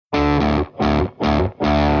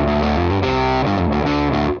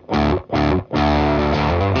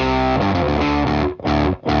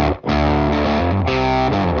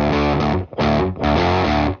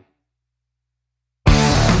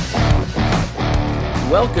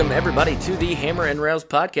Welcome, everybody, to the Hammer and Rails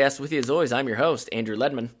podcast. With you, as always, I'm your host, Andrew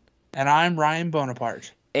Ledman. And I'm Ryan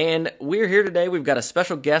Bonaparte. And we're here today. We've got a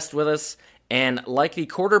special guest with us. And like the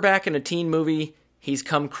quarterback in a teen movie, he's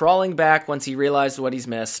come crawling back once he realized what he's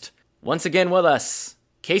missed. Once again with us,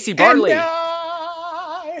 Casey Bartley. And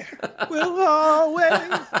I will always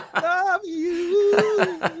love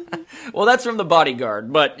you. Well, that's from The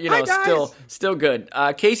Bodyguard, but, still good.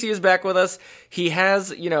 Casey is back with us. He has,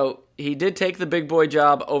 he did take the big boy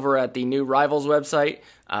job over at the new Rivals website,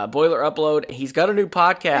 Boiler Upload. He's got a new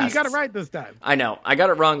podcast. Hey, you got it right this time. I know. I got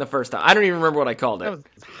it wrong the first time. I don't even remember what I called it. That was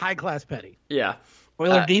high class petty. Yeah.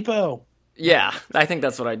 Boiler Depot. Yeah, I think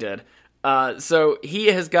that's what I did. So he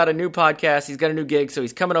has got a new podcast. He's got a new gig, so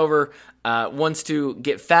he's coming over, wants to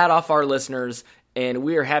get fat off our listeners, and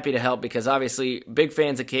we are happy to help because obviously big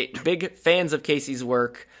fans of Casey's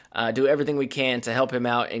work. Do everything we can to help him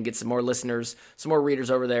out and get some more listeners, some more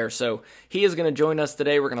readers over there. So he is going to join us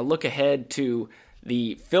today. We're going to look ahead to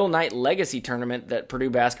the Phil Knight Legacy Tournament that Purdue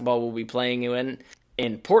basketball will be playing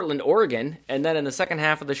in Portland, Oregon. And then in the second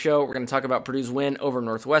half of the show, we're going to talk about Purdue's win over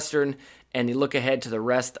Northwestern and the look ahead to the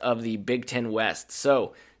rest of the Big Ten West.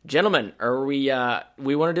 So, gentlemen, we want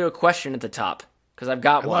to do a question at the top. Because I've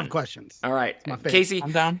got one. I love questions. All right. Casey,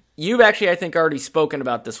 I'm down. You've actually, I think, already spoken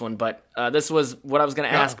about this one, but this was what I was going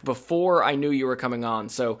to ask before I knew you were coming on.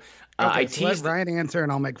 So I teased. Let Ryan answer,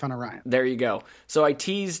 and I'll make fun of Ryan. There you go. So I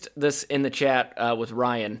teased this in the chat with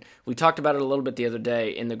Ryan. We talked about it a little bit the other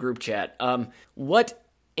day in the group chat. What,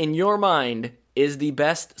 in your mind, is the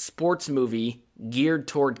best sports movie geared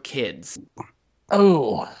toward kids?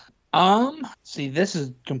 Oh, see, this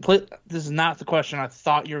is not the question I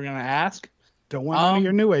thought you were going to ask. Don't want any of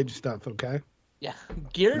your new age stuff, okay? Yeah,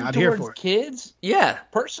 geared Not here for towards it. kids. Yeah.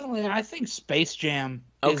 Personally, I think Space Jam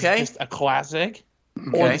is Okay. just a classic,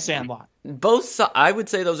 or The Sandlot. I would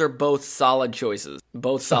say those are both solid choices.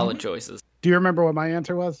 Both solid choices. Do you remember what my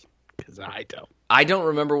answer was? Because I don't. I don't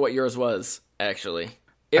remember what yours was, actually.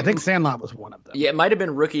 I think Sandlot was one of them. Yeah, it might have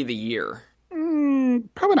been Rookie of the Year.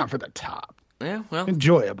 Probably not for the top. Yeah, well,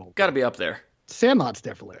 Enjoyable. got to be up there. Sandlot's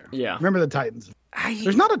definitely there. Yeah. Remember the Titans.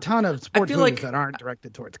 There's not a ton of sports feel movies like- that aren't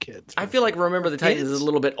directed towards kids. I feel like Remember the Titans is a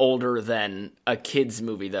little bit older than a kid's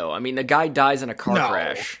movie, though. I mean, the guy dies in a car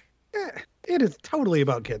crash. It is totally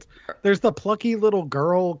about kids. There's the plucky little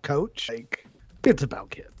girl coach. Like, it's about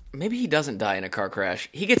kids. Maybe he doesn't die in a car crash.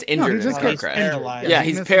 He gets injured in a just car gets crash. paralyzed. Yeah, He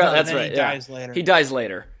he's misses paralyzed. out, That's and then right. he dies later. He dies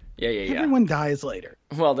later. Yeah. Everyone dies later.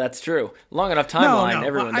 Well, that's true. Long enough timeline,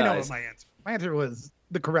 everyone I know dies. what my answer. My answer was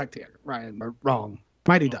the correct here. Ryan, wrong.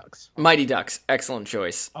 Mighty Ducks. Mighty Ducks. Excellent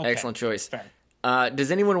choice. Okay. Excellent choice. Fair. Does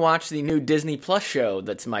anyone watch the new Disney Plus show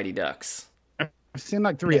that's Mighty Ducks? I've seen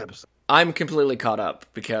like 3 episodes. I'm completely caught up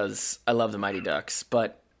because I love the Mighty Ducks,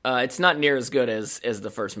 but it's not near as good as the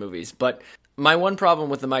first movies. But my one problem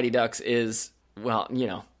with the Mighty Ducks is, well,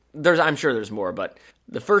 I'm sure there's more, but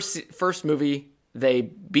the first movie, they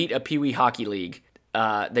beat a Pee Wee Hockey League.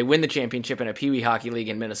 They win the championship in a Pee Wee Hockey League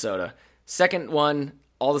in Minnesota. Second one,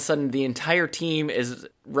 all of a sudden the entire team is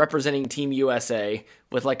representing Team USA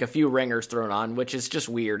with like a few ringers thrown on, which is just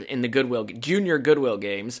weird in the junior Goodwill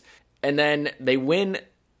games. And then they win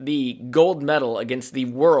the gold medal against the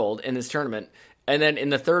world in this tournament. And then in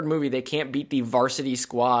the third movie, they can't beat the varsity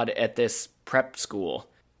squad at this prep school.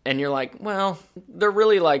 And you're like, well, they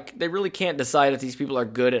really can't decide if these people are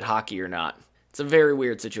good at hockey or not. It's a very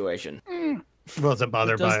weird situation. Wasn't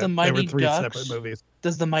bothered Does by the it. There Mighty were 3 Ducks- separate movies.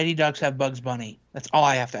 Does the Mighty Ducks have Bugs Bunny? That's all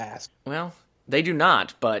I have to ask. Well, they do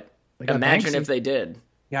not, but They got imagine Banksy. if they did.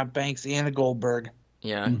 Yeah, Banksy and a Goldberg.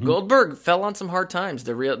 Yeah, Goldberg fell on some hard times.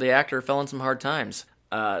 The actor fell on some hard times.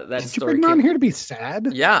 That Did you story bring came. him on here to be sad?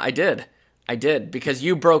 Yeah, I did because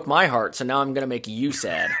you broke my heart. So now I'm gonna make you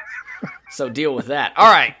sad. So deal with that.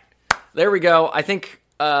 All right, there we go. I think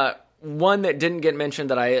one that didn't get mentioned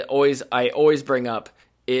that I always bring up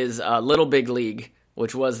is Little Big League,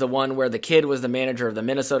 which was the one where the kid was the manager of the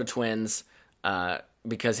Minnesota Twins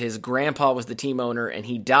because his grandpa was the team owner and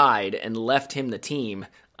he died and left him the team.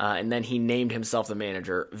 And then he named himself the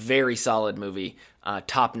manager. Very solid movie,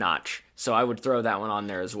 top notch. So I would throw that one on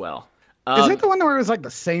there as well. Is it the one where it was like the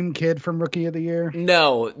same kid from Rookie of the Year?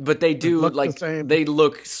 No, but they do look like the same? they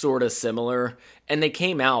look sort of similar, and they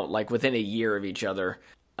came out like within a year of each other.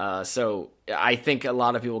 So I think a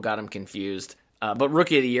lot of people got them confused. But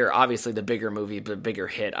Rookie of the Year, obviously the bigger movie, the bigger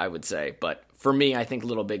hit, I would say. But for me, I think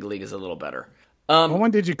Little Big League is a little better. What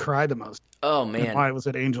one did you cry the most? Oh And man, why was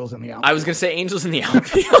it Angels in the Outfield? I was gonna say Angels in the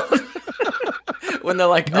Outfield. When they're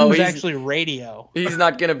like, It oh, was he's actually Radio.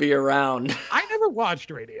 not gonna be around. I never watched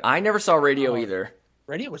Radio. I never saw Radio either.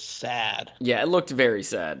 Radio was sad. Yeah, it looked very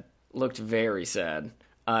sad.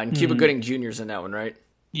 And Cuba Gooding Jr.'s in that one, right?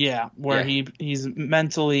 Yeah, where he's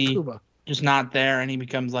mentally Cuba. just not there, and he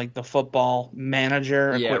becomes like the football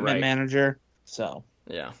manager, equipment manager. So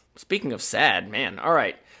yeah. Speaking of sad, man. All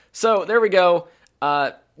right. So there we go.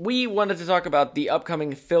 We wanted to talk about the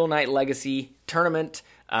upcoming Phil Knight Legacy tournament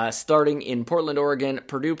starting in Portland, Oregon.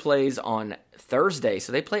 Purdue plays on Thursday,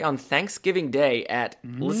 so they play on Thanksgiving Day at,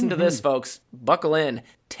 listen to this, folks, buckle in,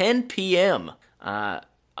 10 p.m.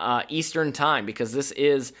 Eastern time, because this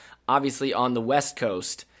is obviously on the West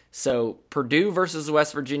Coast. So Purdue versus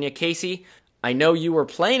West Virginia. Casey, I know you were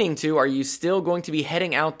planning to. Are you still going to be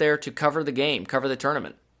heading out there to cover the game, cover the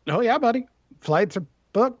tournament? Oh, yeah, buddy. Flights are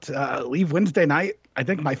booked. Leave Wednesday night. I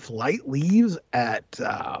think my flight leaves at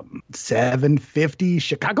 7:50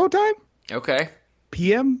 Chicago time. Okay.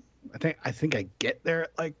 PM. I think I get there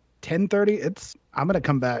at like 10:30. I'm gonna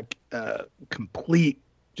come back complete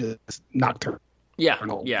just nocturnal. Yeah.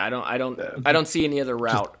 I don't see any other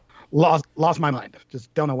route. Lost my mind.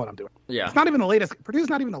 Just don't know what I'm doing. Yeah. It's not even the latest. Purdue's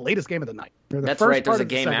not even the latest game of the night. That's right. There's a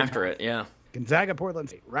game after it. Yeah. Gonzaga, Portland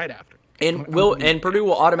State, right after. And Purdue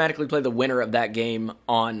will automatically play the winner of that game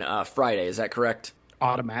on Friday. Is that correct?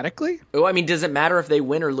 Automatically? Oh, I mean, does it matter if they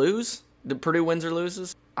win or lose? The Purdue wins or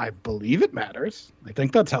loses? I believe it matters. I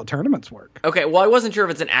think that's how tournaments work. Okay, well, I wasn't sure if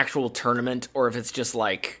it's an actual tournament or if it's just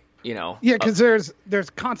like, Yeah, because there's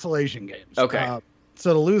consolation games. Okay.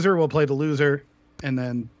 So the loser will play the loser, and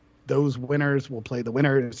then those winners will play the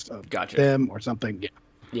winners of them or something. Yeah.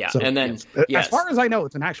 Yeah, so, and then as far as I know,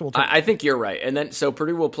 it's an actual tournament. I think you're right. And then so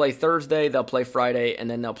Purdue will play Thursday, they'll play Friday, and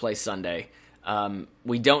then they'll play Sunday.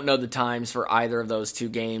 We don't know the times for either of those two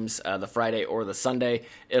games, the Friday or the Sunday.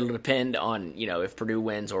 It'll depend on, if Purdue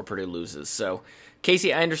wins or Purdue loses. So,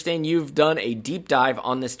 Casey, I understand you've done a deep dive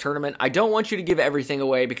on this tournament. I don't want you to give everything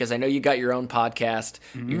away because I know you got your own podcast.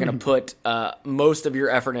 You're going to put most of your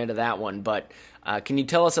effort into that one. But can you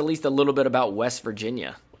tell us at least a little bit about West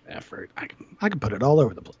Virginia? I can put it all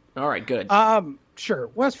over the place. All right, good. Sure.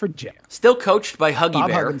 West Virginia. Still coached by Huggy Bob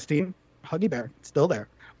Bear. Huggins' team. Huggy Bear, still there.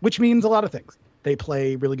 Which means a lot of things. They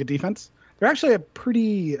play really good defense. They're actually a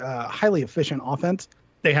pretty highly efficient offense.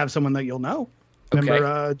 They have someone that you'll know.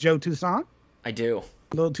 Remember Joe Toussaint? I do.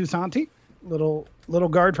 Little Toussaint, little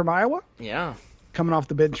guard from Iowa. Yeah. Coming off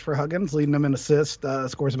the bench for Huggins, leading them in assists,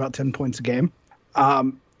 scores about 10 points a game.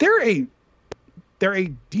 They're a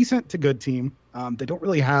decent to good team. They don't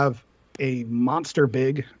really have a monster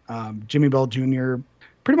big. Jimmy Bell Jr.,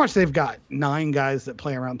 pretty much they've got 9 guys that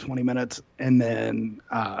play around 20 minutes. And then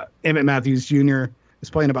Emmett Matthews Jr.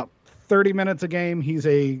 is playing about 30 minutes a game. He's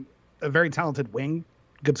a very talented wing,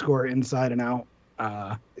 good scorer inside and out.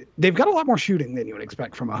 They've got a lot more shooting than you would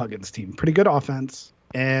expect from a Huggins team. Pretty good offense.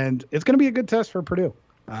 And it's going to be a good test for Purdue.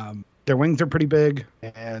 Their wings are pretty big.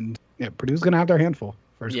 And Purdue's going to have their handful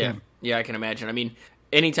first game. Yeah, I can imagine. I mean,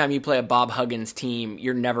 anytime you play a Bob Huggins team,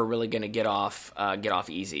 you're never really going to get off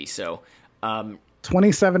easy. So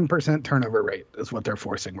 27% turnover rate is what they're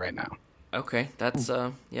forcing right now. Okay, that's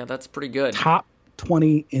that's pretty good. Top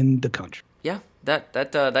 20 in the country. Yeah,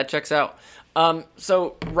 that checks out.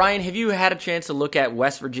 So Ryan, have you had a chance to look at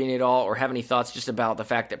West Virginia at all, or have any thoughts just about the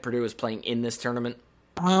fact that Purdue is playing in this tournament?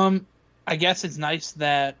 I guess it's nice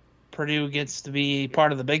that Purdue gets to be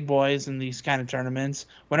part of the big boys in these kind of tournaments.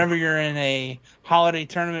 Whenever you're in a holiday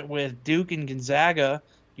tournament with Duke and Gonzaga,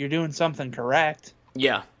 you're doing something correct.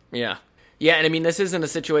 Yeah, and I mean, this isn't a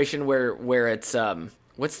situation where it's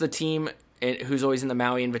what's the team who's always in the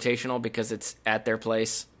Maui Invitational because it's at their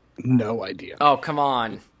place? No idea. Oh, come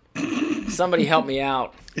on. Somebody help me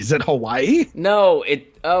out. Is it Hawaii? No,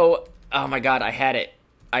 oh my God, I had it.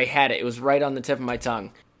 It was right on the tip of my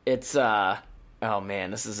tongue. It's oh man,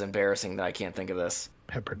 this is embarrassing that I can't think of this.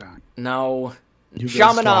 Pepperdine. No.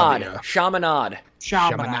 Chaminade.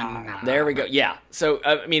 There we go. Yeah. So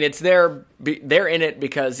I mean, they're in it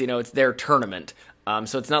because it's their tournament.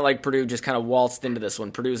 So it's not like Purdue just kind of waltzed into this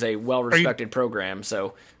one. Purdue's a well-respected program.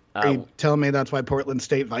 So are you telling me that's why Portland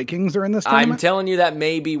State Vikings are in this tournament? I'm telling you that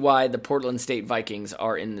may be why the Portland State Vikings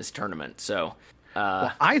are in this tournament. So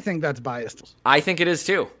well, I think that's biased. I think it is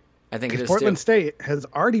too. Portland State has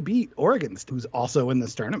already beat Oregon, who's also in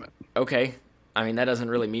this tournament. Okay. I mean, that doesn't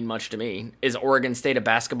really mean much to me. Is Oregon State a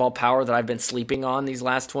basketball power that I've been sleeping on these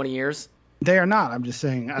last 20 years? They are not. I'm just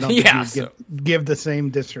saying I don't think you'd give the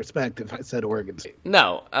same disrespect if I said Oregon State.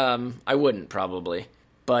 No, I wouldn't probably.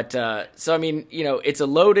 But so I mean, it's a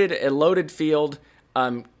loaded field.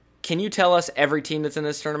 Can you tell us every team that's in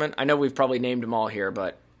this tournament? I know we've probably named them all here,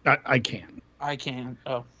 but I can. I can.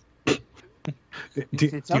 Oh. Do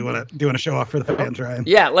you want to show off for the fans, Ryan?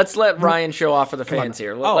 Yeah, let's let Ryan show off for the fans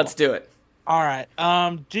here. Let's do it. All right.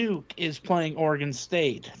 Duke is playing Oregon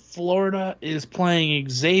State. Florida is playing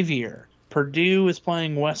Xavier. Purdue is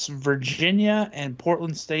playing West Virginia, and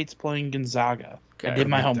Portland State's playing Gonzaga. I Okay. did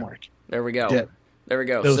my homework. There we go. Did. There we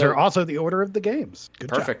go. Those So- are also the order of the games. Good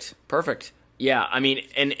job. Perfect. Yeah, I mean,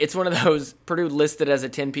 and it's one of those Purdue listed as a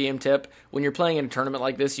 10 p.m. tip. When you're playing in a tournament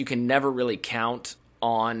like this, you can never really count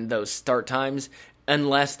on those start times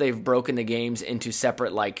unless they've broken the games into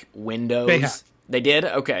separate like windows. They have. They did?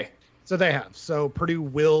 Okay. So they have. So Purdue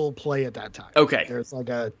will play at that time. Okay. There's like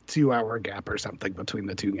a 2-hour gap or something between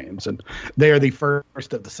the two games, and they are the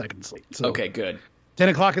first of the second slate. So Okay, good. 10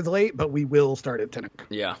 o'clock is late, but we will start at 10 o'clock.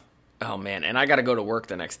 Yeah. Oh man, and I got to go to work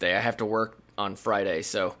the next day. I have to work on Friday,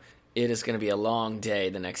 so it is going to be a long day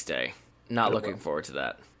the next day. Not looking forward to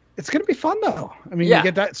that. It's going to be fun, though. I mean, Yeah. you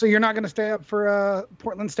get that. So you're not going to stay up for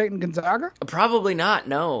Portland State and Gonzaga? Probably not.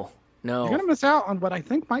 No. You're going to miss out on what I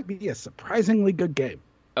think might be a surprisingly good game.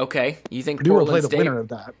 Okay. You think Purdue will play Portland the State? winner of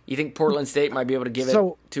that. You think Portland State might be able to give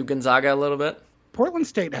So- it to Gonzaga a little bit? Portland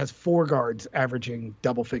State has 4 guards averaging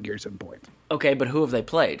double figures in points. Okay, but who have they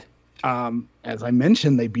played? As I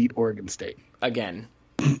mentioned, they beat Oregon State. Again,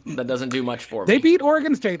 that doesn't do much for me. They beat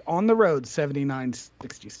Oregon State on the road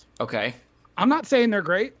 79-60. Okay. I'm not saying they're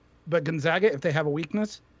great, but Gonzaga, if they have a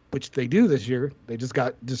weakness, which they do this year, they just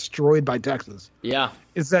got destroyed by Texas, Yeah.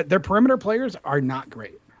 is that their perimeter players are not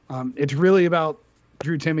great. It's really about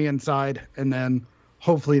Drew Timme inside, and then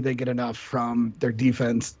hopefully they get enough from their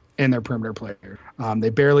defense and their perimeter player. They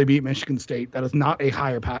barely beat Michigan State. That is not a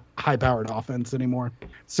high-powered offense anymore.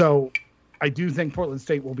 So I do think Portland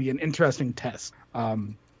State will be an interesting test.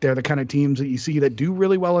 They're the kind of teams that you see that do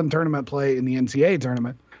really well in tournament play in the NCAA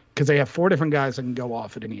tournament because they have 4 different guys that can go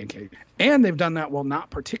off at any occasion. And they've done that while not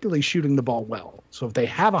particularly shooting the ball well. So if they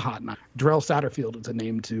have a hot night, Darrell Satterfield is a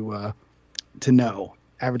name to know,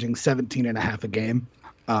 averaging 17.5 a game.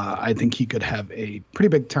 I think he could have a pretty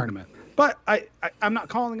big tournament. But I'm not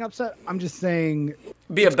calling upset. I'm just saying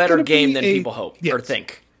Be a better gonna game be than a- people hope or yes.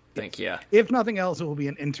 think. Yeah. if nothing else, it will be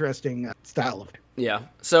an interesting style of. Yeah.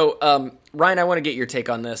 So, Ryan, I want to get your take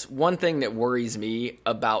on this. One thing that worries me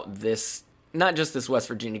about this, not just this West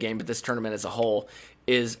Virginia game, but this tournament as a whole,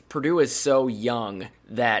 is Purdue is so young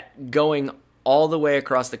that going all the way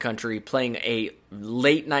across the country, playing a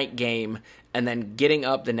late night game, and then getting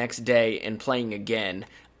up the next day and playing again,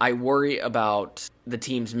 I worry about the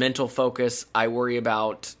team's mental focus. I worry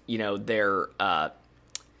about, their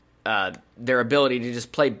ability to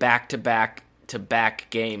just play back-to-back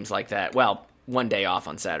games like that. Well, one day off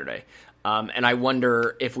on Saturday. And I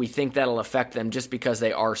wonder if we think that'll affect them just because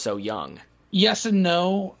they are so young. Yes and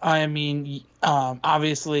no. I mean,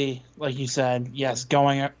 obviously, like you said, yes,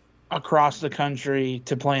 going across the country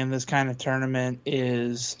to play in this kind of tournament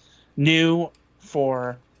is new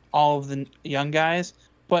for all of the young guys.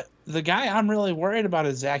 But the guy I'm really worried about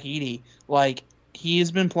is Zach Edey. Like, he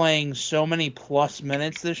has been playing so many plus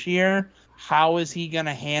minutes this year. How is he going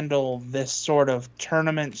to handle this sort of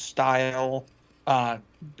tournament style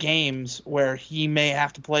games where he may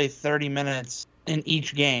have to play 30 minutes in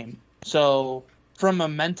each game? So from a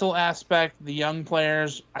mental aspect, the young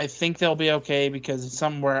players, I think they'll be okay because it's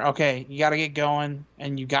something where, okay, you got to get going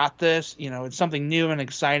and you got this. It's something new and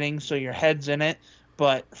exciting, so your head's in it.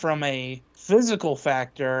 But from a physical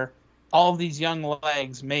factor, all of these young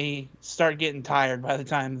legs may start getting tired by the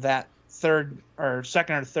time that second or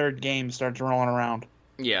third game starts rolling around.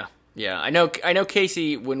 Yeah. I know,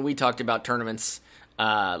 Casey, when we talked about tournaments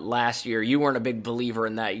last year, you weren't a big believer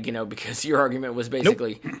in that, because your argument was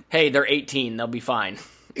basically, hey, they're 18, they'll be fine.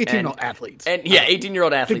 18-year-old athletes. And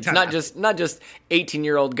 18-year-old athletes, time not just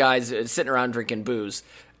 18-year-old guys sitting around drinking booze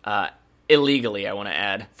illegally. I want to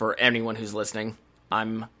add for anyone who's listening,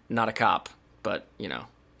 I'm not a cop, but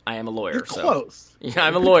I am a lawyer. You're so close. Yeah,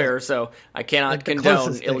 I'm a lawyer, so I cannot Like the condone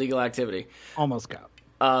closest thing. illegal activity. Almost got.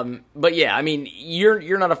 But yeah, I mean,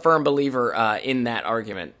 you're not a firm believer in that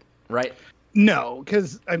argument, right? No,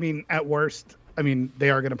 because at worst, they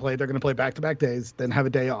are going to play. They're going to play back-to-back days, then have a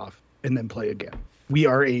day off, and then play again. We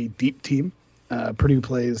are a deep team. Purdue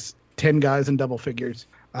plays 10 guys in double figures.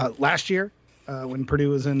 Last year, when Purdue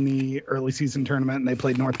was in the early season tournament, and they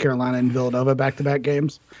played North Carolina and Villanova back-to-back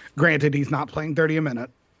games. Granted, he's not playing 30 a minute.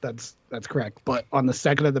 That's correct. But on the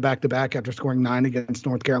second of the back-to-back, after scoring 9 against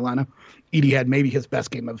North Carolina, Edey had maybe his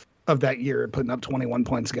best game of that year, putting up 21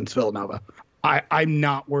 points against Villanova. I'm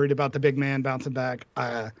not worried about the big man bouncing back.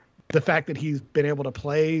 The fact that he's been able to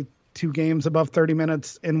play 2 games above 30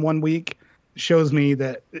 minutes in 1 week shows me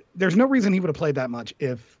that there's no reason he would have played that much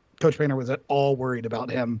if Coach Painter was at all worried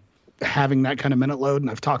about him having that kind of minute load.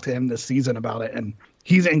 And I've talked to him this season about it, and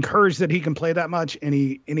he's encouraged that he can play that much. And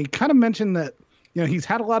he kind of mentioned that he's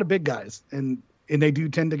had a lot of big guys, and they do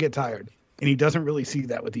tend to get tired, and he doesn't really see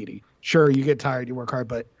that with Edey. Sure, you get tired, you work hard,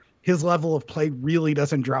 but his level of play really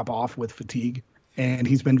doesn't drop off with fatigue, and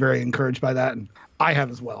he's been very encouraged by that, and I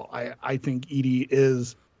have as well. I think Edey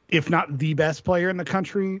is, if not the best player in the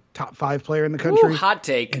country, top 5 player in the country. Ooh, hot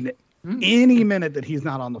take. And any minute that he's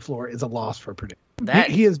not on the floor is a loss for Purdue.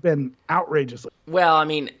 He has been outrageously. Well, I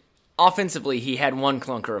mean, offensively, he had one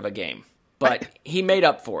clunker of a game, but he made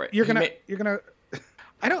up for it. You're gonna.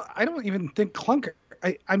 I don't even think clunker.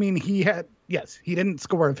 I mean, he didn't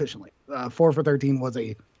score efficiently. 4 for 13 was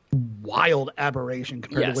a wild aberration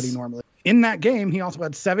compared to what he normally. In that game, he also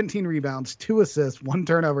had 17 rebounds, 2 assists, 1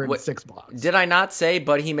 turnover, and 6 blocks. Did I not say,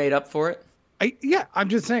 but he made up for it? I'm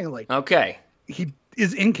just saying, like, okay, he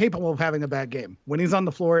is incapable of having a bad game. When he's on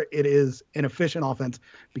the floor, it is an efficient offense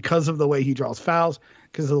because of the way he draws fouls,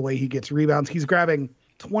 because of the way he gets rebounds. He's grabbing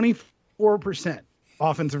 24%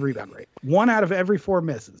 offensive rebound rate. 1 out of every 4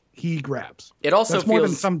 misses he grabs. That's more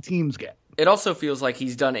than some teams get. It also feels like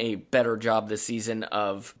he's done a better job this season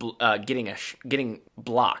of getting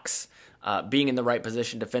blocks, being in the right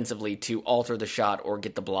position defensively to alter the shot or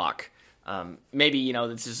get the block. Maybe,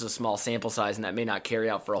 this is a small sample size and that may not carry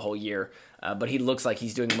out for a whole year, but he looks like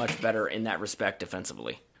he's doing much better in that respect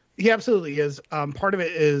defensively. He absolutely is. Part of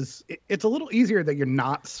it is it's a little easier that you're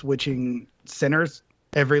not switching centers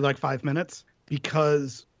every 5 minutes,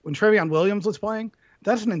 because when Trevion Williams was playing,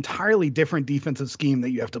 that's an entirely different defensive scheme that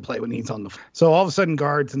you have to play when he's on the floor. So all of a sudden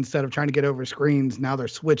guards, instead of trying to get over screens, now they're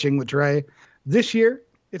switching with Trey. This year,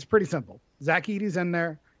 it's pretty simple. Zach Edey's in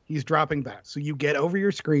there. He's dropping back. So you get over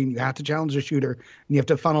your screen. You have to challenge the shooter, and you have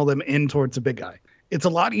to funnel them in towards the big guy. It's a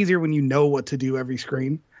lot easier when you know what to do every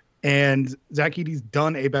screen. And Zach Edey's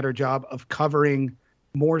done a better job of covering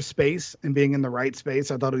more space and being in the right space.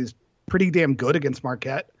 I thought he was pretty damn good against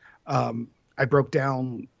Marquette. I broke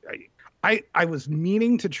down. I was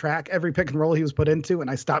meaning to track every pick and roll he was put into, and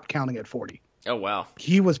I stopped counting at 40. Oh, wow.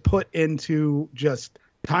 He was put into just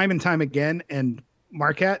time and time again, and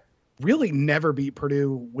Marquette really never beat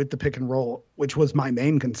Purdue with the pick and roll, which was my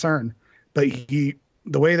main concern. But the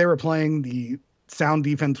way they were playing, the sound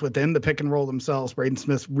defense within the pick and roll themselves, Braden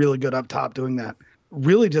Smith's really good up top doing that,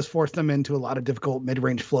 really just forced them into a lot of difficult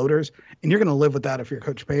mid-range floaters. And you're going to live with that if you're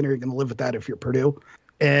Coach Painter. You're going to live with that if you're Purdue.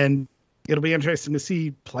 And it'll be interesting to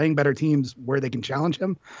see playing better teams where they can challenge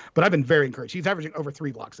him. But I've been very encouraged. He's averaging over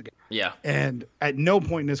 3 blocks a game. Yeah. And at no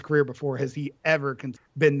point in his career before has he ever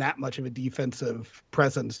been that much of a defensive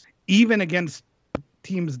presence, even against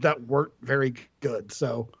teams that weren't very good.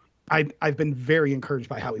 So I've been very encouraged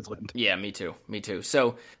by how he's lived. Yeah, me too.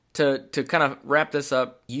 So to kind of wrap this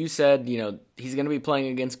up, you said, he's going to be playing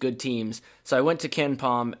against good teams. So I went to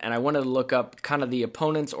KenPom, and I wanted to look up kind of the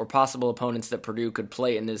opponents or possible opponents that Purdue could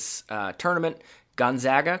play in this tournament.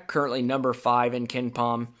 Gonzaga, currently number 5 in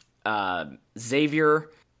KenPom. Xavier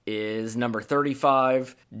is number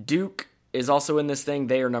 35. Duke is also in this thing.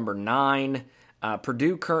 They are number 9.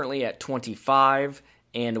 Purdue currently at 25.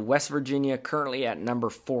 And West Virginia currently at number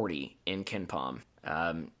 40 in KenPom.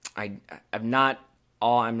 I'm not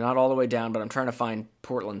all the way down, but I'm trying to find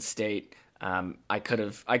Portland State. I could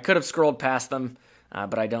have scrolled past them,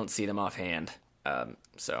 but I don't see them offhand.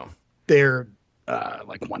 So they're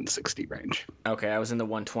 160 range. Okay, I was in the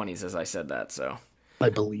 120s as I said that. So I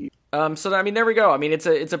believe. So there we go. I mean, it's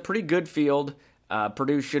a pretty good field.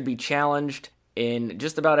 Purdue should be challenged in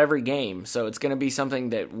just about every game. So it's going to be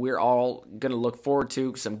something that we're all going to look forward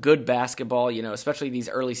to. Some good basketball, especially these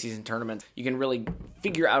early season tournaments. You can really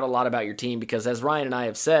figure out a lot about your team because, as Ryan and I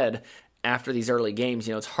have said, after these early games,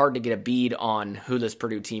 it's hard to get a bead on who this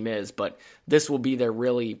Purdue team is, but this will be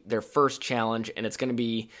their first challenge, and it's going to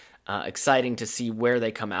be exciting to see where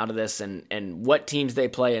they come out of this and what teams they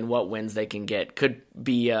play and what wins they can get. Could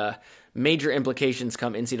be major implications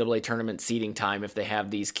come NCAA tournament seeding time if they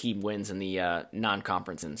have these key wins in the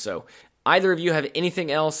non-conference. And so either of you have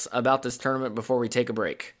anything else about this tournament before we take a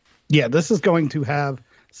break? Yeah, this is going to have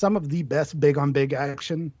some of the best big-on-big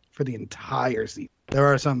action for the entire season. There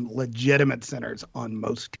are some legitimate centers on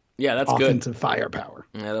most that's offensive good. Firepower.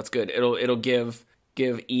 Yeah, that's good. It'll give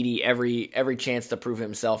Edey every chance to prove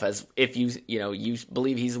himself, as if you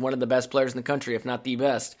believe he's one of the best players in the country, if not the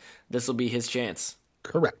best. This will be his chance.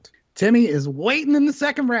 Correct. Timmy is waiting in the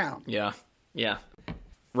second round. Yeah.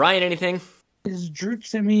 Ryan, anything? Is Drew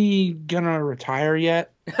Timmy gonna retire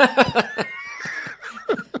yet?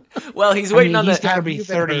 Well, he's waiting on he's got to be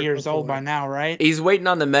 30 years old by now, right? He's waiting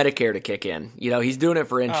on the Medicare to kick in. He's doing it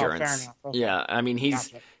for insurance. Oh, fair enough. Okay. Yeah, I mean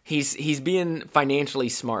he's being financially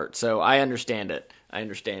smart, so I understand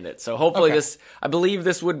it. So hopefully I believe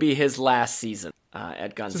this would be his last season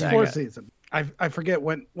at Gonzaga. His 4th season. I forget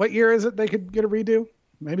what year is it they could get a redo.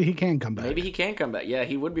 Maybe he can come back. Maybe he can come back. Yeah,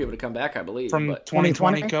 he would be able to come back, I believe. From but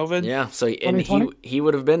 2020 COVID. yeah, so he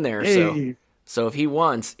would have been there. Hey. So if he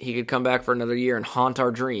wants, he could come back for another year and haunt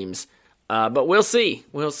our dreams. But we'll see.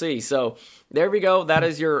 We'll see. So there we go. That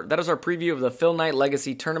is our preview of the Phil Knight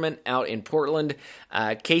Legacy Tournament out in Portland.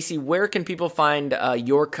 Casey, where can people find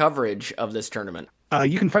your coverage of this tournament?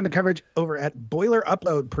 You can find the coverage over at Boiler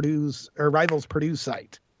Upload, Rivals Purdue's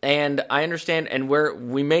site. And I understand, and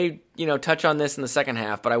we may touch on this in the second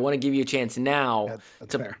half, but I want to give you a chance now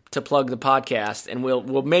to plug the podcast, and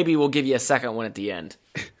we'll give you a second one at the end.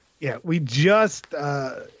 Yeah, we just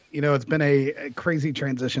it's been a crazy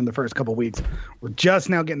transition the first couple weeks. We're just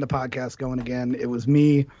now getting the podcast going again. It was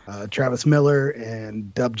me, Travis Miller,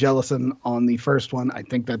 and Dub Jellison on the first one. I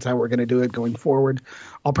think that's how we're going to do it going forward.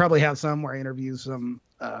 I'll probably have some where I interview some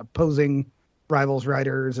posing Rivals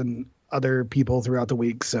writers and other people throughout the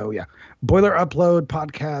week. So yeah, Boiler Upload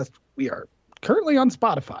podcast. We are currently on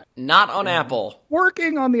Spotify, not on Apple.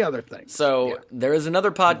 Working on the other thing. So there is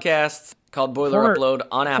another podcast called Boiler Upload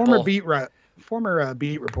on Apple. Former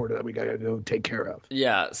beat reporter that we got to go take care of.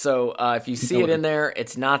 Yeah. So if you see it in there,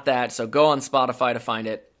 it's not that. So go on Spotify to find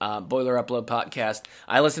it. Boiler Upload podcast.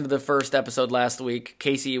 I listened to the first episode last week.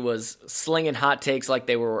 Casey was slinging hot takes like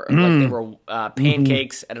they were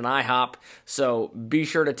pancakes at an IHOP. So be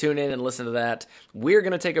sure to tune in and listen to that. We're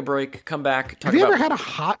gonna take a break. Come back. Have you ever had a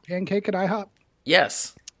hot pancake at IHOP?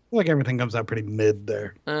 Yes. I feel like everything comes out pretty mid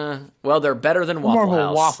there. Well, they're better than Waffle House. More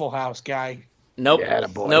of a Waffle House guy. Nope. Yeah,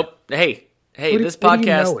 boy. Nope. Hey, this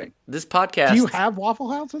podcast. This podcast. Do you have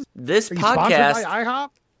Waffle Houses? This Are you podcast. sponsored by IHOP?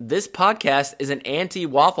 This podcast is an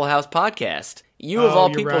anti-Waffle House podcast. You of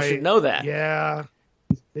all people should know that. Yeah,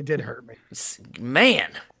 it did hurt me.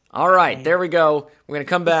 Man. All right, there we go. We're going to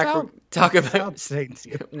come back, talk about...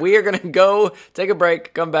 We are going to go take a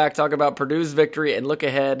break, come back, talk about Purdue's victory, and look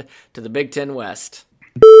ahead to the Big Ten West.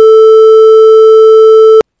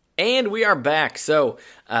 And we are back. So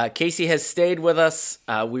Casey has stayed with us.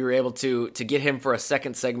 We were able to get him for a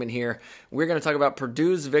second segment here. We're going to talk about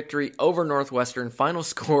Purdue's victory over Northwestern. Final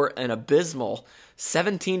score an abysmal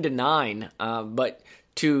 17-9. But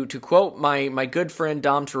to quote my good friend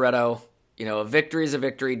Dom Toretto, a victory is a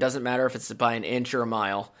victory. Doesn't matter if it's by an inch or a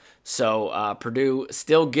mile. So Purdue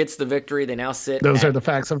still gets the victory. They now sit. Those are the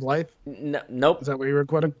facts of life? Nope. Is that what you were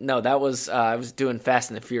quoting? No, that was I was doing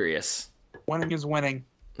Fast and the Furious. Winning is winning.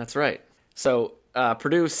 That's right. So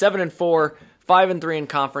Purdue 7-4, 5-3 in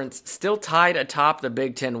conference, still tied atop the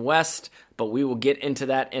Big Ten West, but we will get into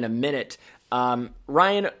that in a minute.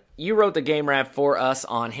 Ryan, you wrote the game wrap for us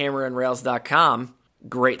on hammerandrails.com.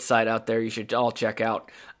 Great site out there. You should all check out.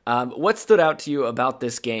 What stood out to you about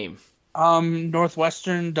this game?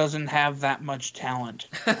 Northwestern doesn't have that much talent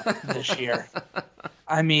this year.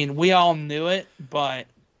 I mean, we all knew it, but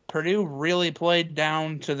Purdue really played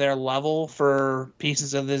down to their level for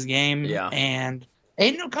pieces of this game. Yeah. And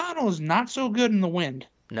Aiden O'Connell is not so good in the wind.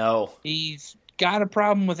 No. He's got a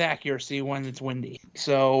problem with accuracy when it's windy.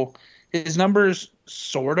 So his numbers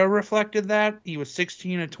sort of reflected that. He was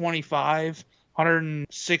 16 of 25,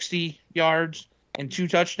 160 yards, and 2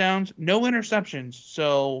 touchdowns. No interceptions.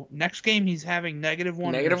 So next game he's having -1.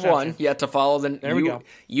 -1. Yeah, to follow the... There we go.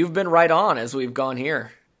 You've been right on as we've gone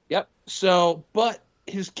here. Yep. So, but...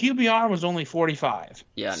 his QBR was only 45.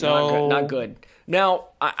 Yeah, so not good. Now,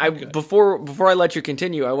 before I let you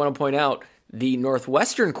continue, I want to point out the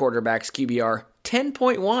Northwestern quarterback's QBR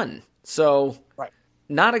 10.1. So,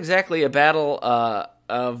 not exactly a battle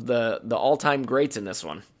of the all-time greats in this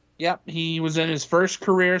one. Yep, he was in his first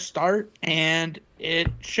career start, and it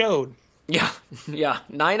showed. Yeah.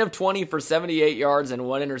 9 of 20 for 78 yards and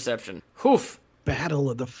 1 interception. Whew. Battle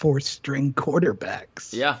of the 4th-string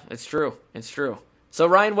quarterbacks. Yeah, it's true. So,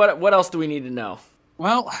 Ryan, what else do we need to know?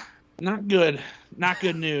 Well, not good. Not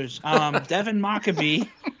good news. Devin Mockabee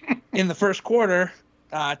in the first quarter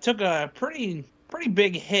took a pretty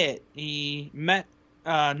big hit. He met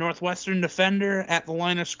Northwestern defender at the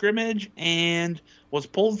line of scrimmage and was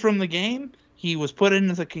pulled from the game. He was put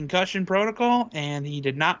into the concussion protocol, and he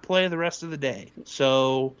did not play the rest of the day.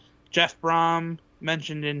 So Jeff Brom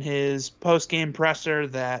mentioned in his post-game presser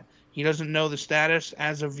that he doesn't know the status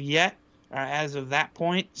as of yet. As of that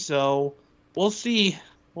point, so we'll see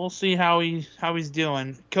how he's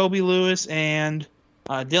doing. Kobe Lewis and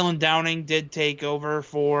Dylan Downing did take over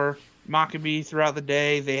for Mockabee throughout the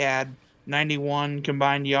day. They had 91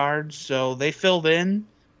 combined yards, so they filled in,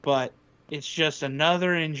 but it's just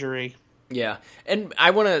another injury. Yeah, and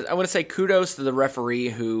I want to say kudos to the referee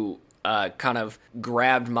who kind of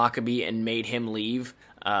grabbed Mockabee and made him leave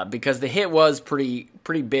because the hit was pretty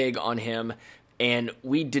big on him. and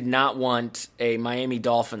we did not want a Miami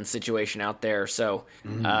Dolphins situation out there. So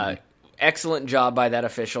excellent job by that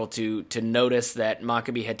official to notice that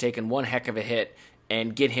Maccabee had taken one heck of a hit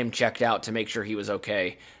and get him checked out to make sure he was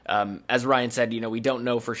okay. As Ryan said, we don't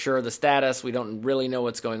know for sure the status. We don't really know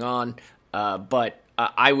what's going on, but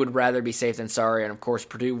I would rather be safe than sorry. And, of course,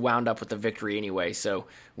 Purdue wound up with the victory anyway, so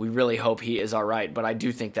we really hope he is all right. But I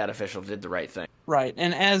do think that official did the right thing. Right,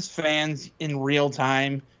 and as fans in real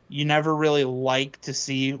time, you never really like to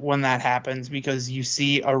see when that happens because you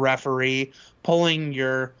see a referee pulling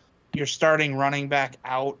your starting running back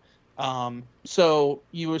out. So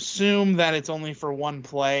you assume that it's only for one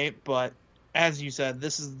play, but as you said,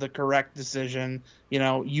 this is the correct decision.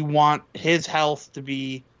 You want his health to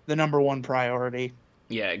be the number one priority.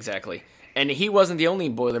 Yeah, exactly. And he wasn't the only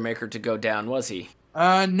Boilermaker to go down, was he?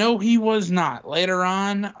 No, he was not. Later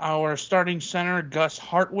on, our starting center, Gus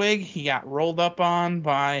Hartwig, he got rolled up on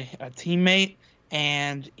by a teammate,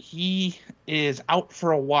 and he is out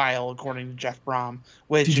for a while, according to Jeff Brom,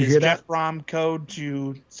 which is Jeff Brom code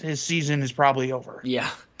to his season is probably over. Yeah.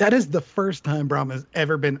 That is the first time Brom has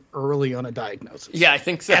ever been early on a diagnosis. Yeah, I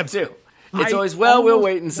think so, too. It's always, we'll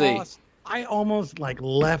wait and see. I almost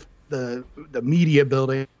left the media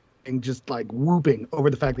building and just whooping over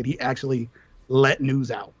the fact that he actually let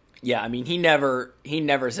news out. Yeah, I mean, he never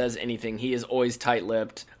says anything. He is always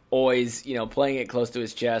tight-lipped, always, playing it close to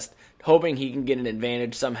his chest, hoping he can get an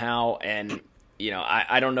advantage somehow. And,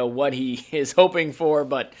 I don't know what he is hoping for,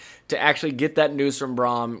 but to actually get that news from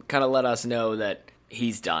Brom kind of let us know that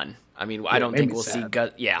he's done. I mean, I don't think we'll see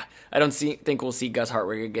Gus. Yeah, I don't think we'll see Gus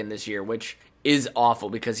Hartwig again this year, which is awful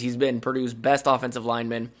because he's been Purdue's best offensive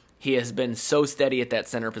lineman. He has been so steady at that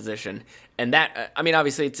center position. And that, I mean,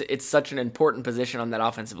 obviously it's such an important position on that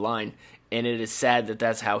offensive line, and it is sad that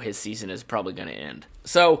that's how his season is probably going to end.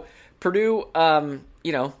 So Purdue,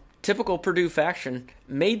 typical Purdue fashion,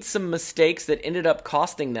 made some mistakes that ended up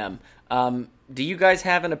costing them. Do you guys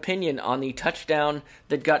have an opinion on the touchdown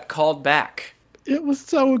that got called back? It was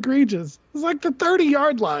so egregious. It was like the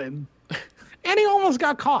 30-yard line. And he almost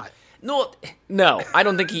got caught. No, I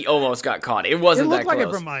don't think he almost got caught. It wasn't that close. It looked like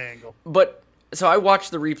it from my angle. But, so I watched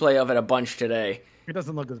the replay of it a bunch today. It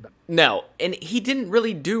doesn't look as bad. No, and he didn't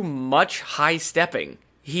really do much high stepping.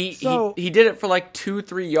 He did it for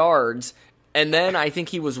 2-3 yards, and then I think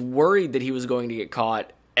he was worried that he was going to get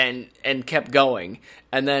caught and kept going.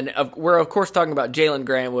 And then we're, of course, talking about Jalen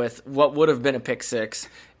Graham with what would have been a pick six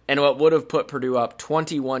and what would have put Purdue up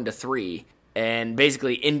 21-3. And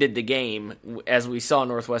basically ended the game, as we saw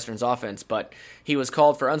Northwestern's offense. But he was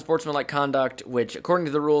called for unsportsmanlike conduct, which, according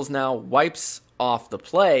to the rules now, wipes off the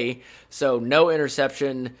play. So no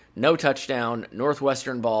interception, no touchdown,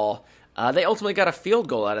 Northwestern ball. They ultimately got a field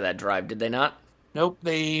goal out of that drive, did they not? Nope,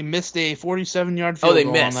 they missed a 47-yard field goal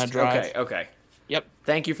on that drive. Okay. Yep.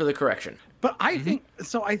 Thank you for the correction. But I think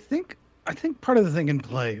part of the thing in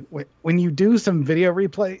play, when you do some video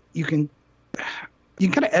replay, you can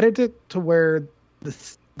kind of edit it to where the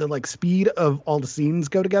speed of all the scenes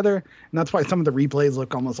go together, and that's why some of the replays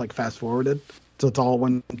look almost like fast forwarded, so it's all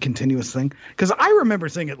one continuous thing. Because I remember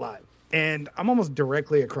seeing it live, and I'm almost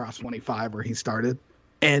directly across 25 where he started,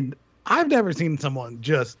 and I've never seen someone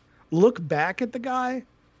just look back at the guy,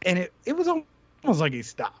 and it was almost like he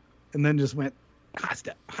stopped and then just went high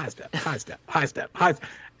step, high step, high step, high step, high step,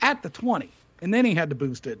 at the 20, and then he had to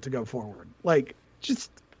boost it to go forward, just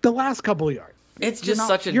the last couple of yards.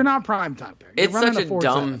 You're not prime time there. It's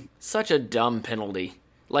such a dumb penalty.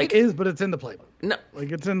 It is, but it's in the playbook. No,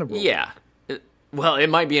 it's in the rule. Yeah. Well, it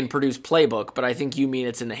might be in Purdue's playbook, but I think you mean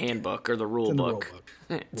it's in the handbook or the rule book.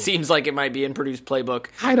 It seems like it might be in Purdue's playbook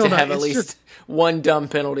to have at least one dumb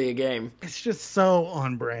penalty a game. It's just so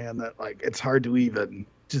on brand that it's hard to even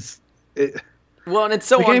just. Well, and it's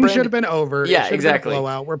so the on game brand. Should have been over. Yeah, exactly.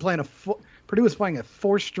 Blowout. We're playing Purdue was playing a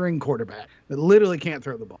 4-string quarterback that literally can't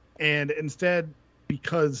throw the ball. And instead,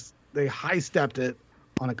 because they high-stepped it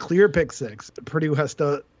on a clear pick six, Purdue has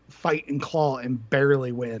to fight and claw and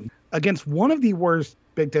barely win against one of the worst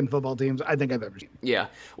Big Ten football teams I think I've ever seen. Yeah.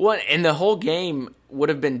 Well, and the whole game would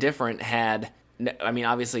have been different had, I mean,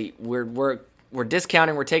 obviously, we're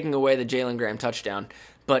discounting, we're taking away the Jalen Graham touchdown.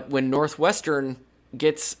 But when Northwestern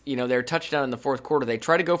gets, their touchdown in the fourth quarter, they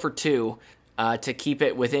try to go for 2 to keep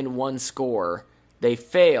it within 1 score. They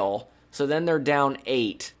fail, so then they're down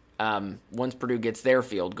 8 once Purdue gets their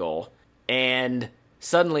field goal. And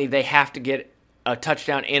suddenly they have to get a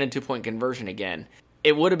touchdown and a 2-point conversion again.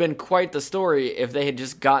 It would have been quite the story if they had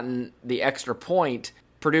just gotten the extra point.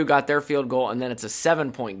 Purdue got their field goal, and then it's a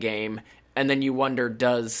 7-point game, and then you wonder,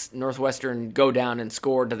 does Northwestern go down and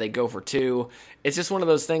score? Do they go for 2? It's just one of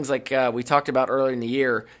those things like we talked about earlier in the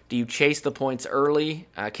year. Do you chase the points early?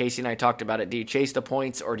 Casey and I talked about it. Do you chase the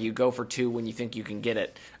points, or do you go for 2 when you think you can get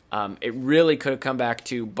it? It really could have come back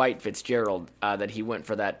to bite Fitzgerald that he went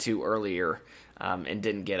for that 2 earlier and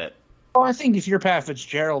didn't get it. Well, I think if you're Pat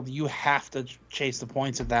Fitzgerald, you have to chase the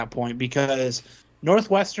points at that point because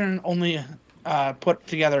Northwestern only put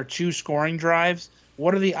together 2 scoring drives.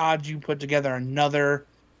 What are the odds you put together another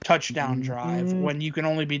touchdown drive when you can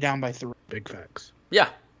only be down by 3? Big facts. Yeah.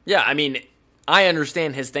 I mean, I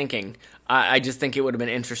understand his thinking. I just think it would have been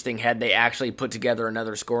interesting had they actually put together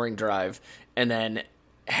another scoring drive and then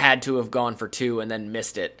had to have gone for 2 and then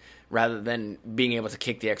missed it, rather than being able to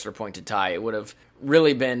kick the extra point to tie. It would have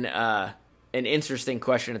really been an interesting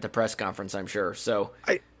question at the press conference, I'm sure. So,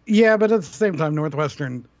 yeah, but at the same time,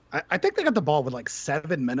 Northwestern, I think they got the ball with like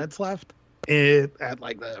 7 minutes left at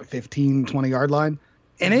like the 15, 20-yard line.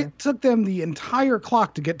 And it took them the entire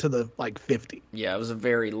clock to get to the 50. Yeah, it was a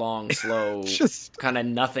very long, slow, just kind of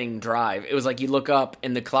nothing drive. It was like you look up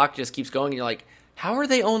and the clock just keeps going and you're like, how are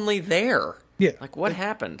they only there? Yeah. Like, what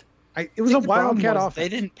happened? It was a wildcat offense. They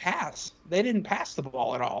didn't pass. They didn't pass the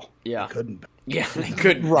ball at all. Yeah. They couldn't. Yeah, they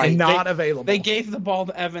couldn't. Right. Not available. They gave the ball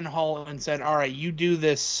to Evan Hull and said, all right, you do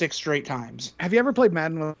this 6 straight times. Have you ever played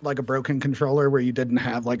Madden with like a broken controller where you didn't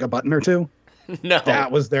have like a button or 2? No.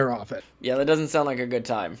 That was their offense. Yeah, that doesn't sound like a good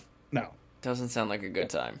time. No. Doesn't sound like a good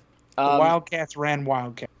time. The Wildcats ran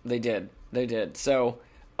Wildcat. They did. So,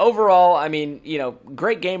 overall, I mean,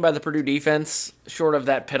 great game by the Purdue defense, short of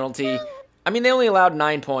that penalty. I mean, they only allowed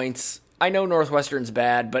 9 points. I know Northwestern's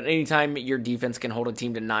bad, but anytime your defense can hold a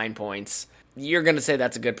team to 9 points, you're going to say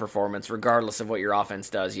that's a good performance, regardless of what your offense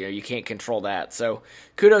does. You can't control that. So,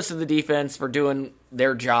 kudos to the defense for doing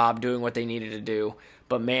their job, doing what they needed to do.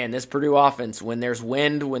 But, man, this Purdue offense, when there's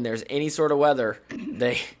wind, when there's any sort of weather,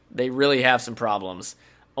 they really have some problems.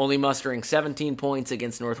 Only mustering 17 points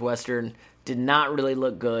against Northwestern. Did not really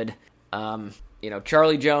look good.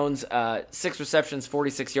 Charlie Jones, 6 receptions,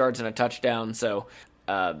 46 yards, and a touchdown. So,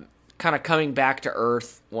 kind of coming back to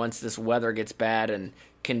earth once this weather gets bad and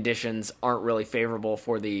conditions aren't really favorable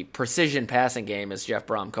for the precision passing game, as Jeff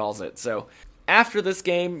Brom calls it. So, after this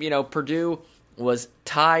game, Purdue was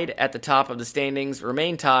tied at the top of the standings,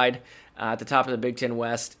 remained tied at the top of the Big Ten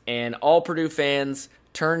West, and all Purdue fans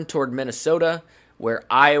turned toward Minnesota, where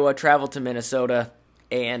Iowa traveled to Minnesota.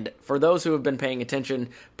 And for those who have been paying attention,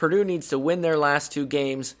 Purdue needs to win their last 2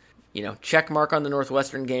 games. Check mark on the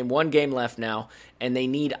Northwestern game, 1 game left now, and they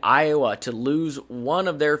need Iowa to lose one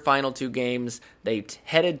of their final 2 games. They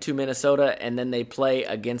headed to Minnesota, and then they play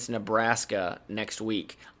against Nebraska next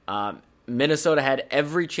week. Minnesota had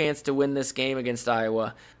every chance to win this game against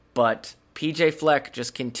Iowa, but PJ Fleck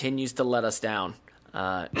just continues to let us down.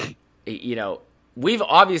 We've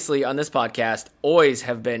obviously on this podcast always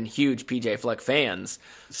have been huge PJ Fleck fans.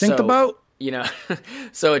 Sink the boat.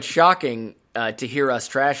 So it's shocking to hear us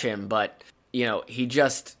trash him, but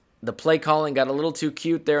the play calling got a little too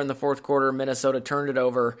cute there in the fourth quarter. Minnesota turned it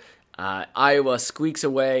over. Iowa squeaks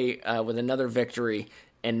away with another victory.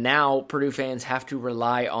 And now Purdue fans have to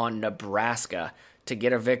rely on Nebraska to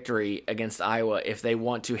get a victory against Iowa if they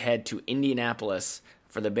want to head to Indianapolis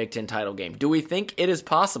for the Big Ten title game. Do we think it is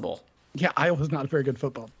possible? Yeah, Iowa's not a very good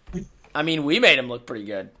football. I mean, we made them look pretty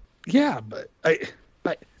good. Yeah, but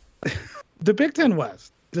the Big Ten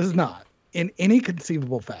West does not, in any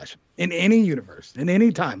conceivable fashion, in any universe, in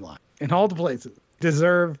any timeline, in all the places,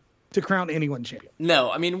 deserve to crown anyone champion.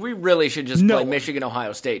 No, I mean, we really should just play Michigan,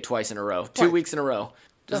 Ohio State twice in a row. 2 weeks in a row.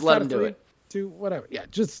 Just let them do it. Whatever. Yeah,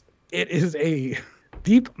 it is a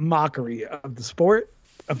deep mockery of the sport,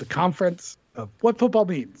 of the conference, of what football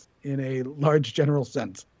means in a large general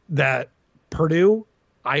sense. That Purdue,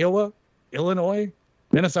 Iowa, Illinois,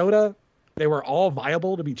 Minnesota, they were all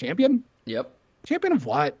viable to be champion? Yep. Champion of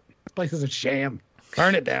what? This place is a sham.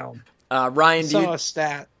 Burn it down. Ryan, saw a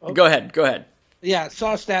stat. Oh. Go ahead. Yeah,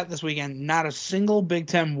 saw a stat this weekend. Not a single Big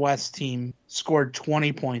Ten West team scored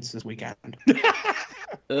 20 points this weekend.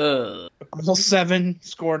 All 7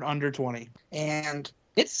 scored under 20. And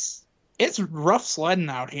it's rough sledding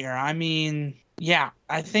out here. I mean, yeah,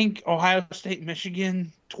 I think Ohio State,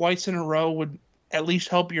 Michigan twice in a row would at least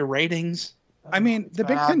help your ratings. I mean, the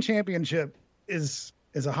Big Ten championship is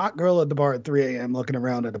a hot girl at the bar at 3 a.m. looking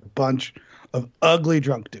around at a bunch of ugly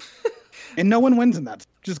drunk dudes. And no one wins in that.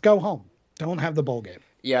 Just go home. Don't have the bowl game.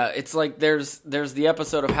 Yeah, it's like there's the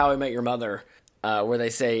episode of How I Met Your Mother where they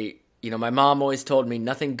say, my mom always told me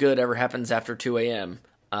nothing good ever happens after 2 a.m.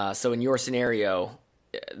 So in your scenario,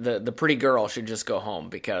 the pretty girl should just go home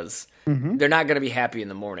because they're not going to be happy in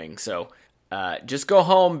the morning. So Just go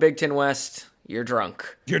home, Big Ten West. You're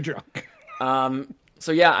drunk. You're drunk.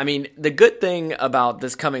 So yeah, I mean, the good thing about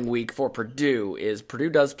this coming week for Purdue is Purdue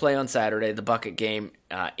does play on Saturday, the bucket game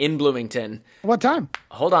in Bloomington. What time?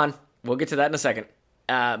 Hold on, we'll get to that in a second.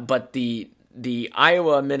 But the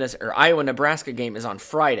Iowa Nebraska game is on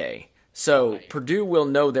Friday, so Purdue will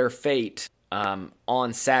know their fate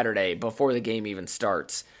on Saturday before the game even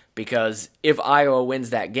starts. Because if Iowa wins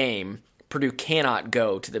that game, Purdue cannot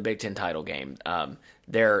go to the Big Ten title game.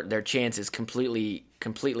 Their chance is completely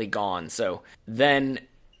gone. So then,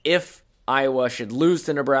 if Iowa should lose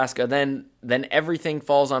to Nebraska, then everything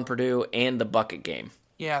falls on Purdue and the bucket game.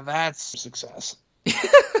 Yeah, that's success.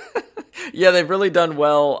 Yeah, they've really done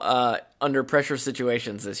well under pressure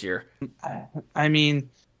situations this year. I mean,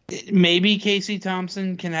 maybe Casey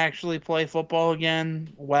Thompson can actually play football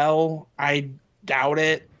again. Well, I doubt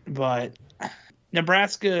it, but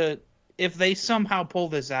Nebraska, if they somehow pull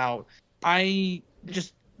this out,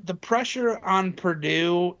 the pressure on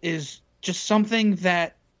Purdue is just something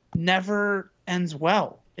that never ends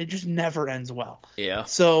well. It just never ends well. Yeah.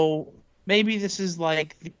 So maybe this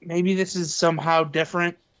is somehow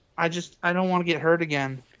different. I don't want to get hurt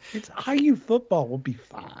again. It's IU football. We'll be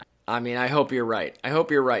fine. I mean, I hope you're right.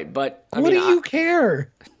 But what do you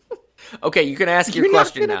care? Okay, you can ask your You're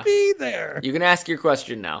question not now. Be there. You can ask your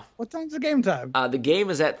question now. What time's the game time? The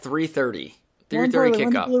game is at 3:30. 3:30 When's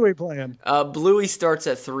kickoff. Bluey playing? Bluey starts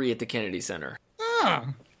at 3 at the Kennedy Center.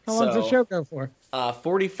 How long does the show go for?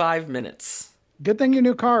 45 minutes. Good thing your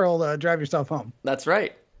new car will drive yourself home. That's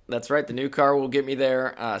right. The new car will get me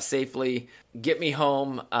there safely, get me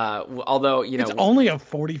home. Although, it's only a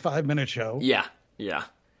 45-minute show. Yeah.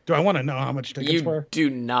 Do I want to know how much tickets were? You do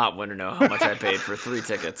not want to know how much I paid for 3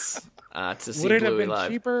 tickets to see Bluey live. Would it have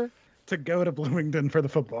been cheaper to go to Bloomington for the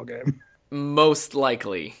football game? Most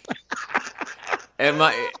likely.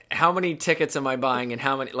 How many tickets am I buying, and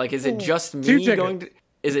how many? Like, is it just me going?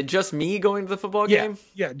 Is it just me going to the football game?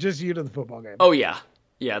 Yeah, just you to the football game. Oh yeah,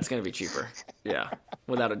 it's gonna be cheaper. Yeah,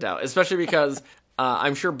 without a doubt. Especially because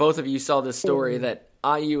I'm sure both of you saw this story that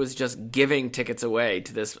IU is just giving tickets away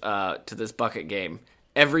to this bucket game.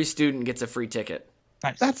 Every student gets a free ticket.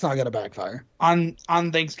 Nice. That's not gonna backfire on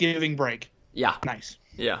Thanksgiving break. Yeah. Nice.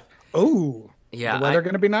 Yeah. Oh. Yeah. The weather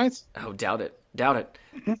gonna be nice? Oh, doubt it.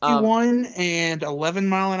 51 and 11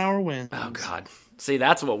 mile an hour winds. Oh God. See,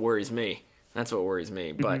 that's what worries me.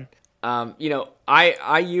 But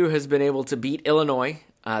IU has been able to beat Illinois.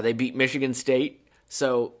 They beat Michigan State.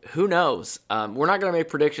 So who knows? We're not going to make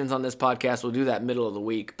predictions on this podcast. We'll do that middle of the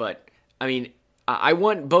week. But I mean, I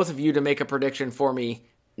want both of you to make a prediction for me,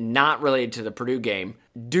 not related to the Purdue game.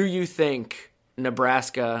 Do you think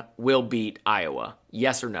Nebraska will beat Iowa?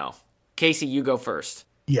 Yes or no? Casey, you go first.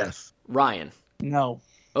 Yes. Ryan. No.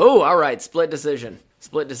 Oh, all right. Split decision.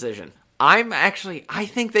 I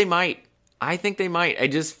think they might. It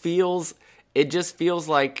just feels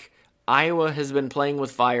like Iowa has been playing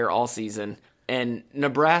with fire all season, and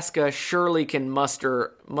Nebraska surely can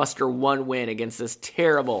muster one win against this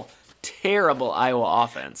terrible Iowa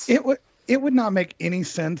offense. It would not make any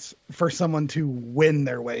sense for someone to win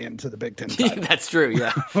their way into the Big Ten title. That's true,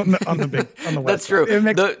 yeah. on the West. That's true. It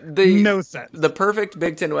makes no sense. The perfect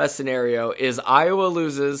Big Ten West scenario is Iowa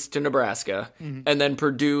loses to Nebraska, and then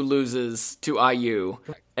Purdue loses to IU,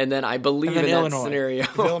 and then I believe in Illinois. that scenario.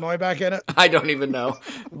 Is Illinois back in it? I don't even know.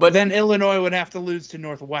 But then Illinois would have to lose to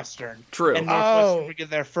Northwestern. True. And Northwestern would get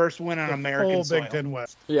their first win on American soil. Big Ten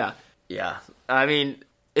West. Yeah. I mean,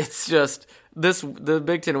 it's just the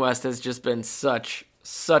Big Ten West has just been such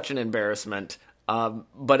an embarrassment.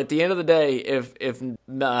 But at the end of the day, if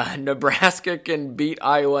Nebraska can beat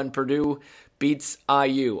Iowa and Purdue beats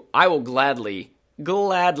IU, I will gladly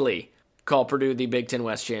call Purdue the Big Ten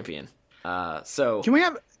West champion. So can we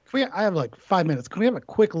have? I have like 5 minutes. Can we have a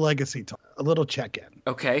quick legacy talk? A little check-in.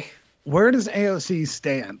 Okay. Where does AOC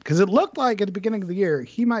stand? Because it looked like at the beginning of the year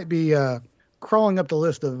he might be crawling up the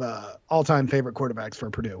list of all-time favorite quarterbacks for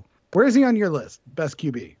Purdue. Where is he on your list? Best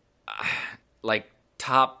QB? Like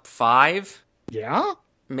top 5? Yeah?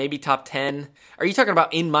 Maybe top 10. Are you talking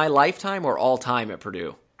about in my lifetime or all time at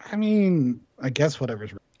Purdue? I mean, I guess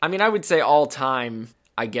whatever's. I mean, I would say all time,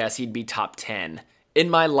 I guess he'd be top 10. In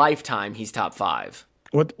my lifetime, he's top 5.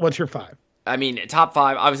 What's your 5? I mean, top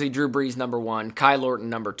 5, obviously Drew Brees number 1, Kyle Orton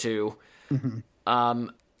number 2. Mm-hmm.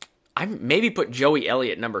 I maybe put Joey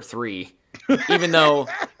Elliott number 3, even though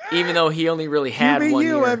he only really had one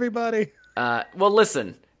year. Everybody. Well,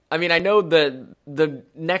 listen. I mean, I know the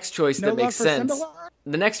next choice that makes sense.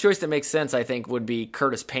 The next choice that makes sense, I think, would be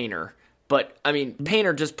Curtis Painter. But I mean,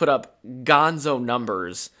 Painter just put up gonzo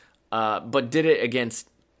numbers, but did it against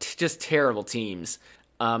just terrible teams.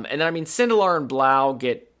 And then, I mean, Sindelar and Blau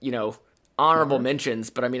get, honorable mentions,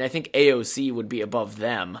 but I mean, I think AOC would be above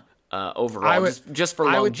them overall, just for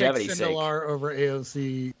longevity's sake. I would take Sindelar over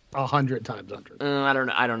AOC 100 times 100.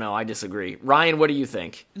 I don't know. I disagree. Ryan, what do you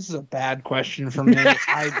think? This is a bad question for me.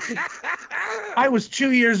 I was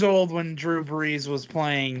 2 years old when Drew Brees was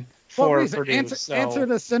playing for Purdue. Answer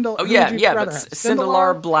the Sindelar. Oh, yeah, but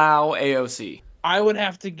Sindelar, Blau, AOC. I would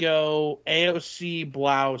have to go AOC,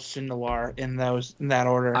 Blau, Sindelar in that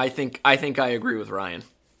order. I think I agree with Ryan.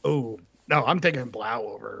 Oh, no, I'm taking Blau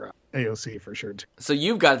over AOC for sure, too. So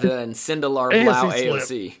you've got then Sindelar, Blau,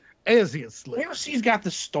 AOC. AOC is slick. AOC's got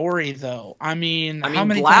the story, though. I mean, how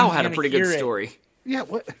many Blau times had a pretty good story. Yeah,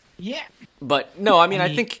 what? Yeah. But, no, I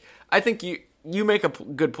think you make a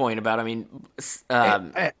good point about, I'm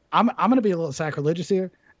going to be a little sacrilegious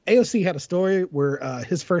here. AOC had a story where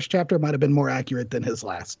his first chapter might have been more accurate than his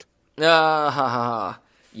last. Yeah.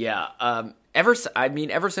 Ever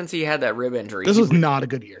since he had that rib injury, this was not a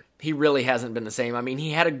good year. He really hasn't been the same. I mean,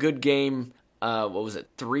 he had a good game. What was it?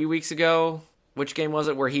 3 weeks ago? Which game was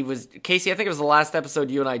it? Where he was Casey? I think it was the last episode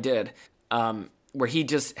you and I did, where he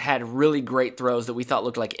just had really great throws that we thought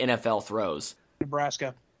looked like NFL throws.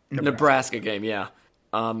 Nebraska game, yeah.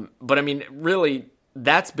 But I mean, really,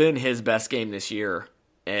 that's been his best game this year.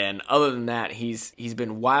 And other than that, he's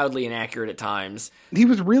been wildly inaccurate at times. He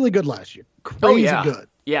was really good last year. Crazy good.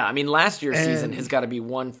 Yeah, I mean, last year's season has got to be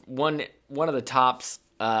one of the tops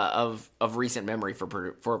of recent memory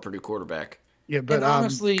for a Purdue quarterback. Yeah, but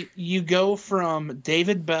honestly, you go from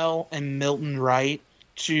David Bell and Milton Wright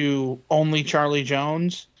to only Charlie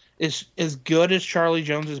Jones. As good as Charlie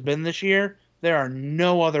Jones has been this year, there are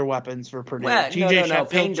no other weapons for Purdue. TJ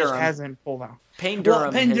Sheffield just hasn't pulled out. Payne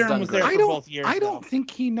Durham was there for both years. I don't think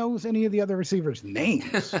he knows any of the other receivers'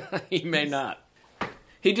 names. He may not.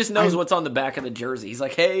 He just knows what's on the back of the jersey. He's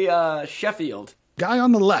like, hey, Sheffield. Guy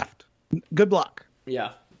on the left. Good block.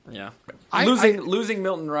 Yeah. Losing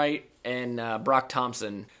Milton Wright and Brock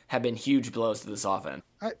Thompson have been huge blows to this offense.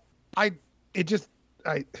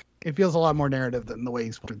 It feels a lot more narrative than the way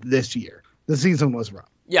he's played this year. The season was rough.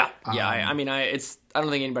 Yeah. I don't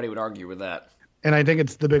think anybody would argue with that. And I think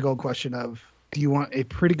it's the big old question of, do you want a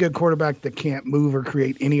pretty good quarterback that can't move or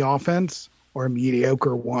create any offense, or a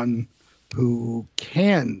mediocre one who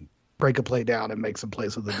can break a play down and make some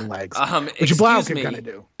plays with the legs? Which Blau can kind of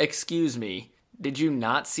do. Excuse me. Did you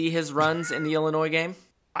not see his runs in the Illinois game?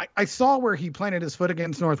 I saw where he planted his foot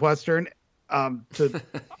against Northwestern to,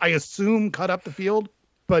 I assume, cut up the field,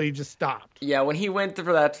 but he just stopped. Yeah, when he went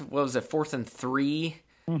for that, what was it, 4th and 3?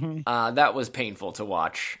 Mm-hmm. That was painful to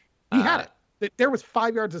watch. He had it. There was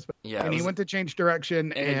 5 yards of space, he went to change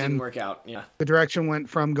direction, and it didn't work out. Yeah, the direction went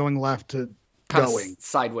from going left to going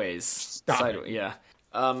sideways. Yeah,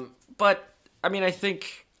 but I mean, I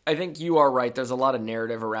think you are right. There's a lot of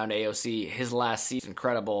narrative around AOC. His last season,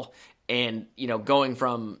 incredible, and going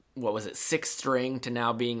from 6th string to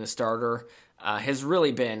now being the starter has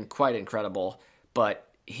really been quite incredible. But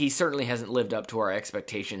he certainly hasn't lived up to our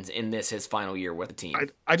expectations in his final year with the team.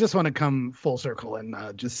 I just want to come full circle and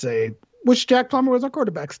just say, wish Jack Plummer was our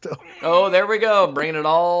quarterback still. Oh, there we go. Bringing it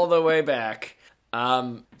all the way back.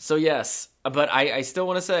 So yes, but I still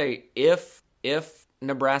want to say, if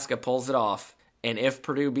Nebraska pulls it off and if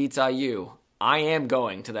Purdue beats IU, I am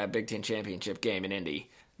going to that Big Ten championship game in Indy.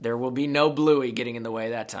 There will be no Bluey getting in the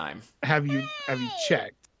way that time. Have you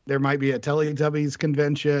checked? There might be a Teletubbies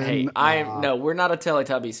convention. Hey, no, we're not a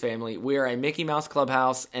Teletubbies family. We are a Mickey Mouse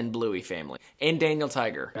Clubhouse and Bluey family. And Daniel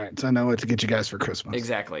Tiger. All right, so I know what to get you guys for Christmas.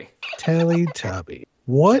 Exactly. Teletubby.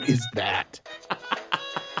 What is that?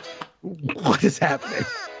 What is happening?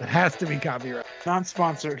 It has to be copyright.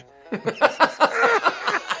 Non-sponsored.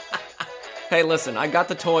 Hey, listen, I got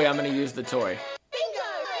the toy. I'm going to use the toy.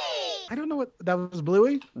 I don't know what that was.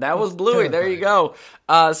 Bluey? That was Bluey. There you go.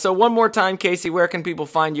 So one more time, Casey, where can people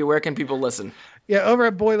find you? Where can people listen? Yeah, over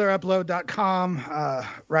at boilerupload.com,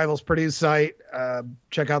 Rivals Purdue site.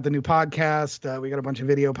 Check out the new podcast. We got a bunch of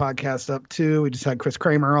video podcasts up too. We just had Chris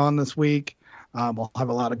Kramer on this week. We'll have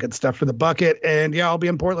a lot of good stuff for the bucket. And yeah, I'll be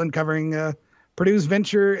in Portland covering Purdue's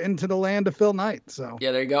venture into the land of Phil Knight. So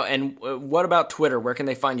yeah, there you go. And what about Twitter? Where can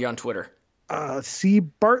they find you on Twitter? C.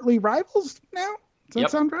 Bartley Rivals now? Does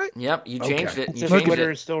that sound right? Yep, you changed it.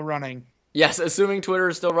 Twitter is still running. Yes, assuming Twitter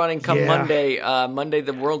is still running come Monday. Monday,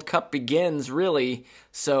 the World Cup begins, really.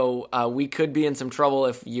 So we could be in some trouble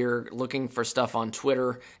if you're looking for stuff on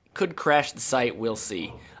Twitter. Could crash the site. We'll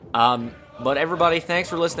see. But everybody, thanks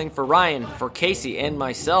for listening. For Ryan, for Casey, and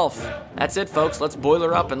myself, that's it, folks. Let's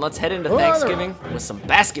boiler up and let's head into Thanksgiving with some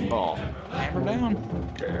basketball. Hammer down.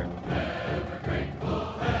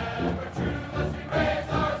 Okay.